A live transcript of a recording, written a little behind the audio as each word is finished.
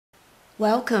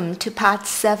Welcome to Part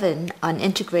 7 on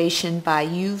integration by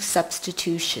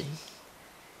U-Substitution.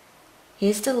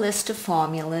 Here's the list of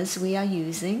formulas we are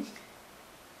using.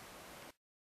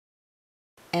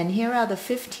 And here are the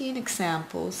 15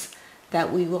 examples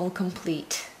that we will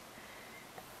complete.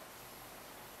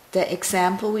 The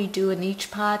example we do in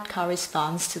each part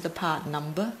corresponds to the part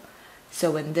number.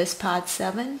 So in this Part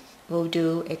 7, we'll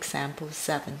do example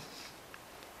 7.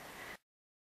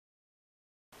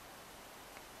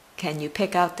 Can you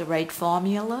pick out the right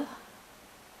formula?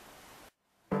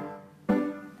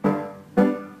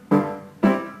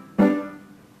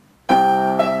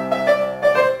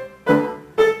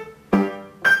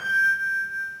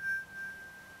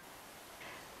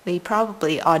 We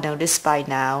probably all noticed by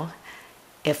now,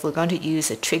 if we're going to use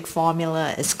a trig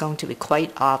formula, it's going to be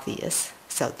quite obvious.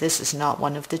 So this is not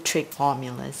one of the trig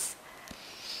formulas.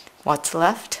 What's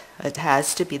left? It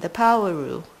has to be the power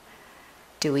rule.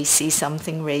 Do we see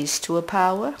something raised to a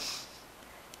power?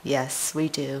 Yes, we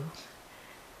do.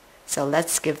 So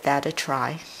let's give that a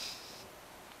try.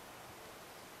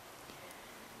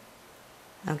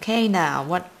 Okay, now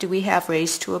what do we have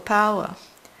raised to a power?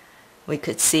 We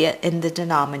could see it in the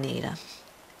denominator.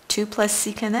 2 plus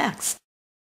secant x.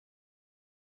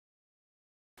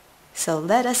 So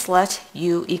let us let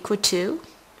u equal to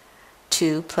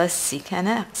 2 plus secant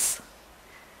x.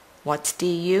 What's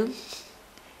du?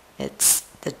 It's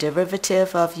the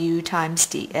derivative of u times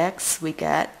dx. We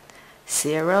get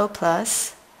 0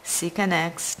 plus secant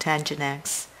x tangent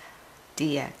x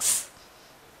dx.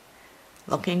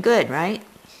 Looking good, right?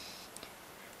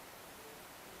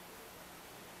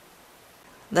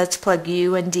 Let's plug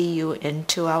u and du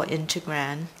into our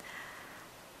integrand.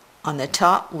 On the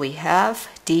top we have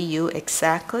du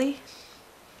exactly.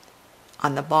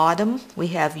 On the bottom we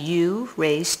have u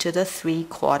raised to the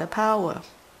 3/4 power.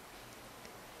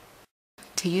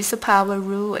 To use the power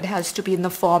rule, it has to be in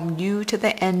the form u to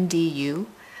the n du.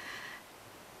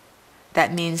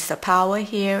 That means the power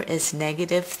here is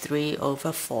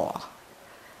 -3/4.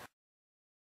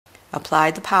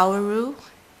 Apply the power rule,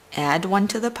 add 1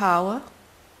 to the power,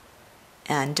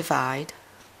 and divide,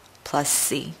 plus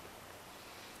c.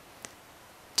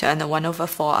 Turn the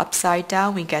 1/4 upside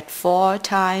down, we get 4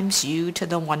 times u to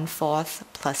the 1/4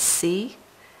 plus c.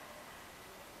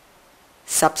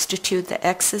 Substitute the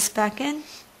x's back in,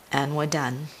 and we're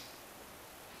done.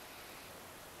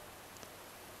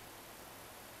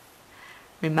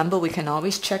 Remember, we can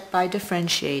always check by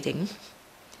differentiating.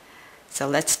 So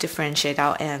let's differentiate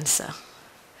our answer.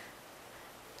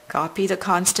 Copy the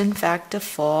constant factor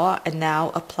 4 and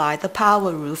now apply the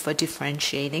power rule for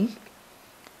differentiating.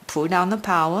 Pull down the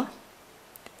power,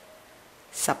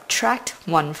 subtract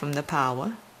 1 from the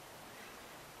power,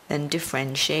 then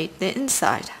differentiate the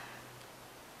inside.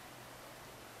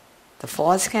 The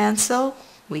 4's cancel,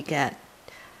 we get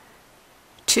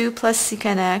 2 plus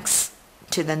secant x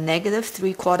to the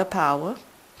 -3/4 power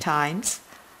times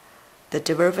the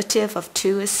derivative of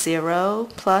 2 is 0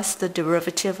 plus the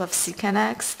derivative of secant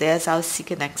x. There's our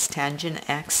secant x tangent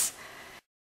x.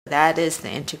 That is the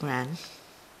integrand.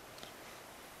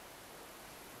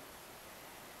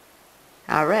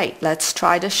 Alright, let's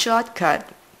try the shortcut.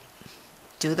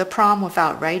 Do the problem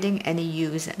without writing any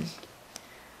u's in.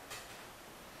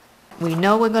 We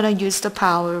know we're going to use the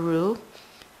power rule,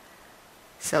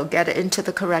 so get it into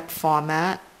the correct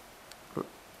format.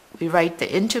 We write the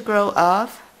integral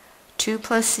of 2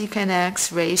 plus secant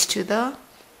x raised to the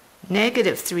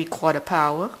 -3/4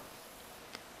 power.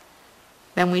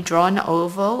 Then we draw an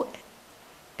oval.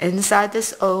 Inside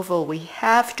this oval we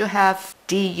have to have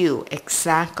du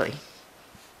exactly.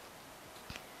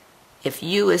 If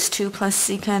u is 2 plus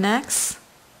secant x,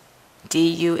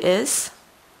 du is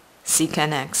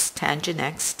secant x tangent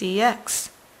x dx.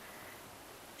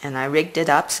 And I rigged it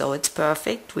up so it's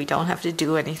perfect. We don't have to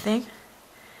do anything.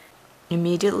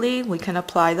 Immediately we can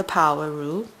apply the power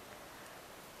rule,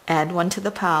 add 1 to the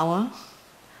power,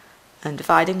 and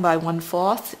dividing by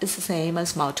 1/4 is the same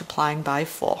as multiplying by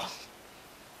 4.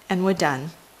 And we're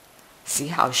done. See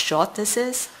how short this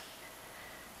is?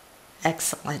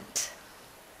 Excellent.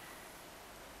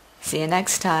 See you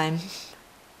next time.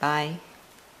 Bye.